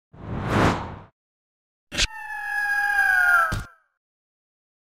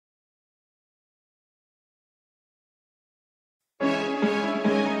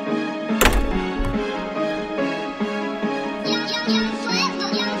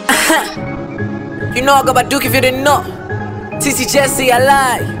You know I got LAHDUKE if you didn't know. TC Jesse, I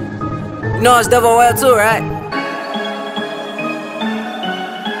lie. You know it's double well too, right?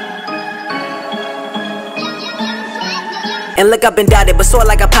 And look, I've been doubted, but soar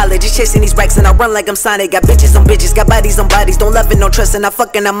like a pilot. Just chasing these racks and I run like I'm Sonic. Got bitches on bitches, got bodies on bodies. Don't love it, no trust, and I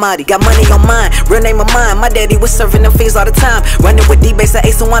fucking I'm Marty. Got money on mine, real name of mine. My daddy was serving them fiends all the time. Running with D-Base at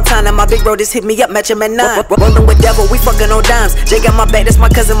Ace on one time. Now my big bro just hit me up, match him at 9. Rolling with Devil, we fucking on dimes. Jay got my back, that's my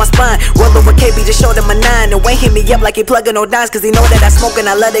cousin, my spine. Rolling with KB, just showed him a 9. And Wayne hit me up like he plugging no dimes. Cause he know that I smoke and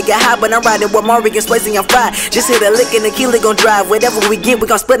I love to get high. But I'm riding with Maury and Swayze, I'm fried. Just hit a lick and the key gon' drive. Whatever we get, we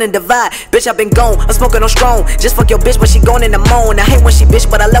gon' split and divide. Bitch, I been gone, I'm smoking on strong. Just fuck your bitch, but she gone in the moan. I hate when she bitch,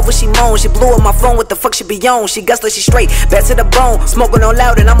 but I love when she moan. She blew up my phone, what the fuck she be on? She guts like she straight, back to the bone. Smoking on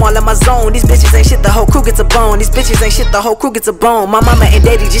loud and I'm all in my zone. These bitches ain't shit, the whole crew gets a bone. These bitches ain't shit, the whole crew gets a bone. My mama and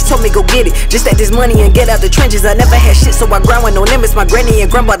daddy just told me go get it. Just take this money and get out the trenches. I never had shit, so I grind with no limits. My granny and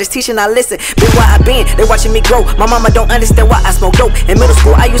grandpa just teaching, I listen. Been where I been, they watching me grow. My mama don't understand why I smoke dope. In middle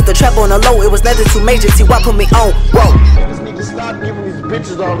school, I used to trap on the low. It was nothing too major, T.Y. put me on. Whoa. Niggas need to stop giving these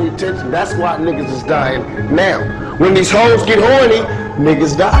bitches all the attention. That's why niggas is dying now. When these hoes get horny,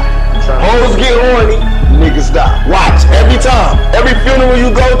 niggas die. Hoes get horny, niggas die. Watch, every time, every funeral you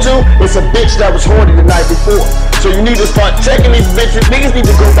go to, it's a bitch that was horny the night before. So you need to start checking these bitches. Niggas need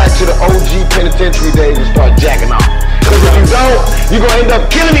to go back to the OG penitentiary days and start jacking off. Cause if you don't, you're gonna end up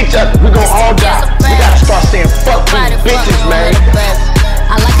killing each other. We're gonna all die. We gotta start saying fuck these bitches, man.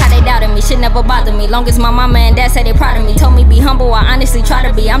 I like how they doubted me, shit never bothered me. Long as my mama and dad say they proud of me. Told me be humble, I honestly try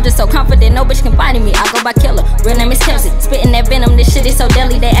to be. I'm just so confident, no bitch can body me. I go by Killer, real name is Kelsi. Spitting that venom, this shit is so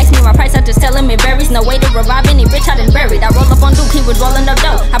deadly. They ask me my price, I just tell them it varies. No way to revive any bitch I done buried. I roll up on Duke, he was rolling up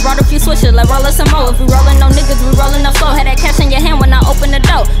dough. I brought a few switches, like roll up some more. If we rolling no niggas, we rolling up slow. Had that cash in your hand when I open the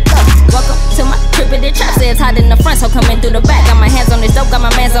door. Welcome to my crib at the trap. Say it's hot in the front, so coming through the back. Got my hands on this dope, got my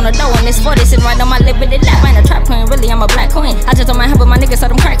mans on the dough. And this 40 sitting right on my lip with it lap. I ain't a trap queen, really, I'm a black queen. I just don't mind helping my niggas,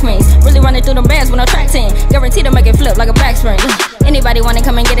 so them crack queens. Really running through them bands with no track team. Guaranteed to make it flip like a backspring. Anybody wanna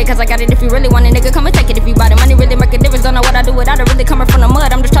come and get it, cause I got it. If you really want it, nigga, come and take it. If you buy it, money really make a difference. Don't know what I do without it. Really coming from the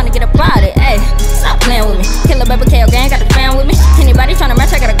mud, I'm just trying to get about it. Ayy, stop playing with me. Killer baby KO gang, got the fan with me. Anybody tryna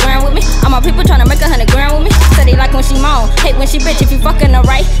match, I got a grand with me. All my people tryna make 100 grand with me. Said they like when she moan, hate when she bitch. If you fucking her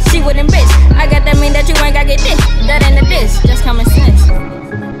right, she wouldn't bitch. I got that mean that you ain't gotta get this. That ain't the dish, just common sense.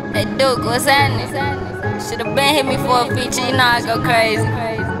 Hey Duke, what's happening? Should've been hit me for a feature, you know I go crazy.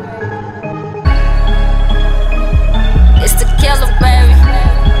 It's the killer, baby.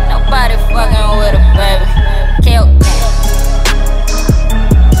 Nobody fucking with her, baby. Kill.